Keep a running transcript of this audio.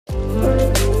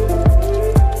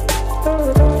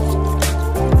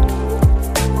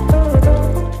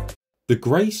The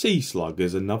grey sea slug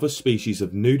is another species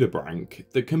of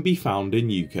nudibranch that can be found in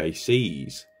UK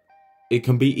seas. It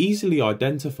can be easily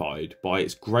identified by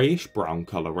its greyish-brown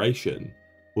coloration,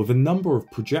 with a number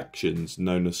of projections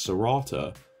known as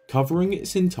serrata covering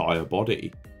its entire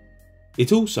body.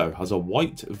 It also has a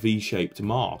white V-shaped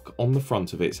mark on the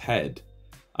front of its head,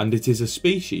 and it is a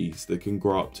species that can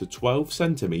grow up to 12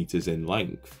 centimeters in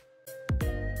length.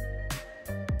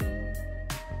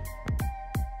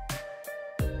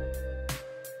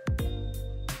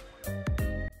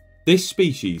 This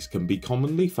species can be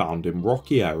commonly found in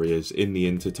rocky areas in the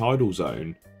intertidal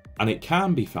zone, and it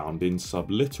can be found in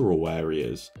sublittoral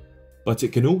areas, but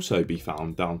it can also be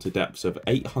found down to depths of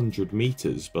 800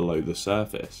 meters below the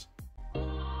surface.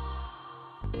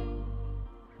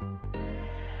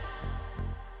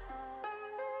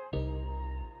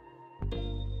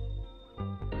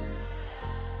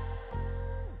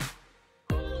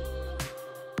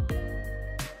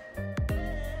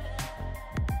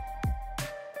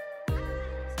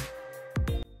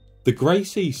 The grey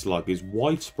sea slug is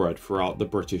widespread throughout the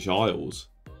British Isles,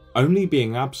 only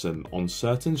being absent on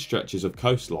certain stretches of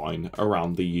coastline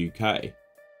around the UK.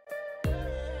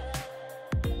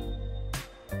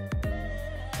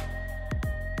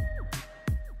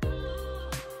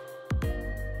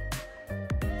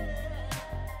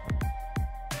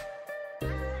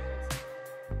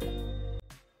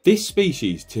 This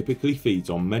species typically feeds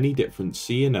on many different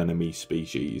sea anemone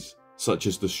species, such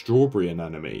as the strawberry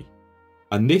anemone,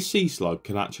 and this sea slug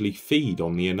can actually feed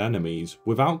on the anemones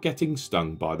without getting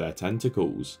stung by their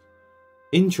tentacles.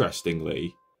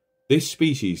 Interestingly, this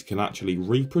species can actually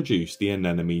reproduce the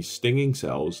anemone's stinging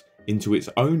cells into its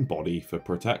own body for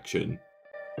protection.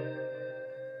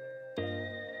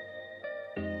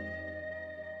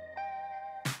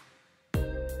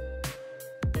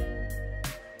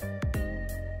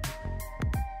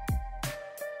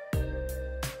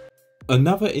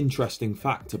 Another interesting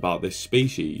fact about this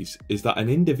species is that an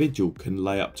individual can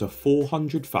lay up to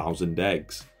 400,000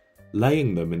 eggs,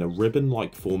 laying them in a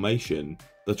ribbon-like formation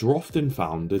that are often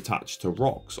found attached to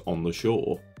rocks on the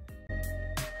shore.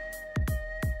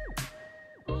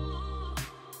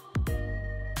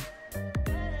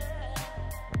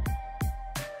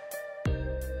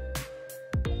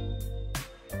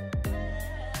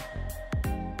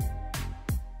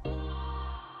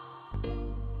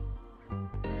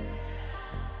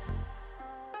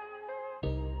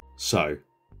 So,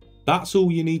 that's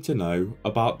all you need to know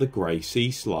about the grey sea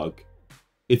slug.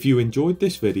 If you enjoyed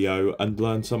this video and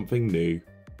learned something new,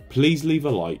 please leave a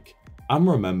like and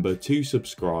remember to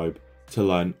subscribe to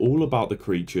learn all about the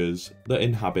creatures that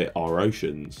inhabit our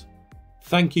oceans.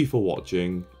 Thank you for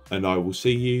watching, and I will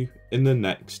see you in the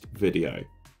next video.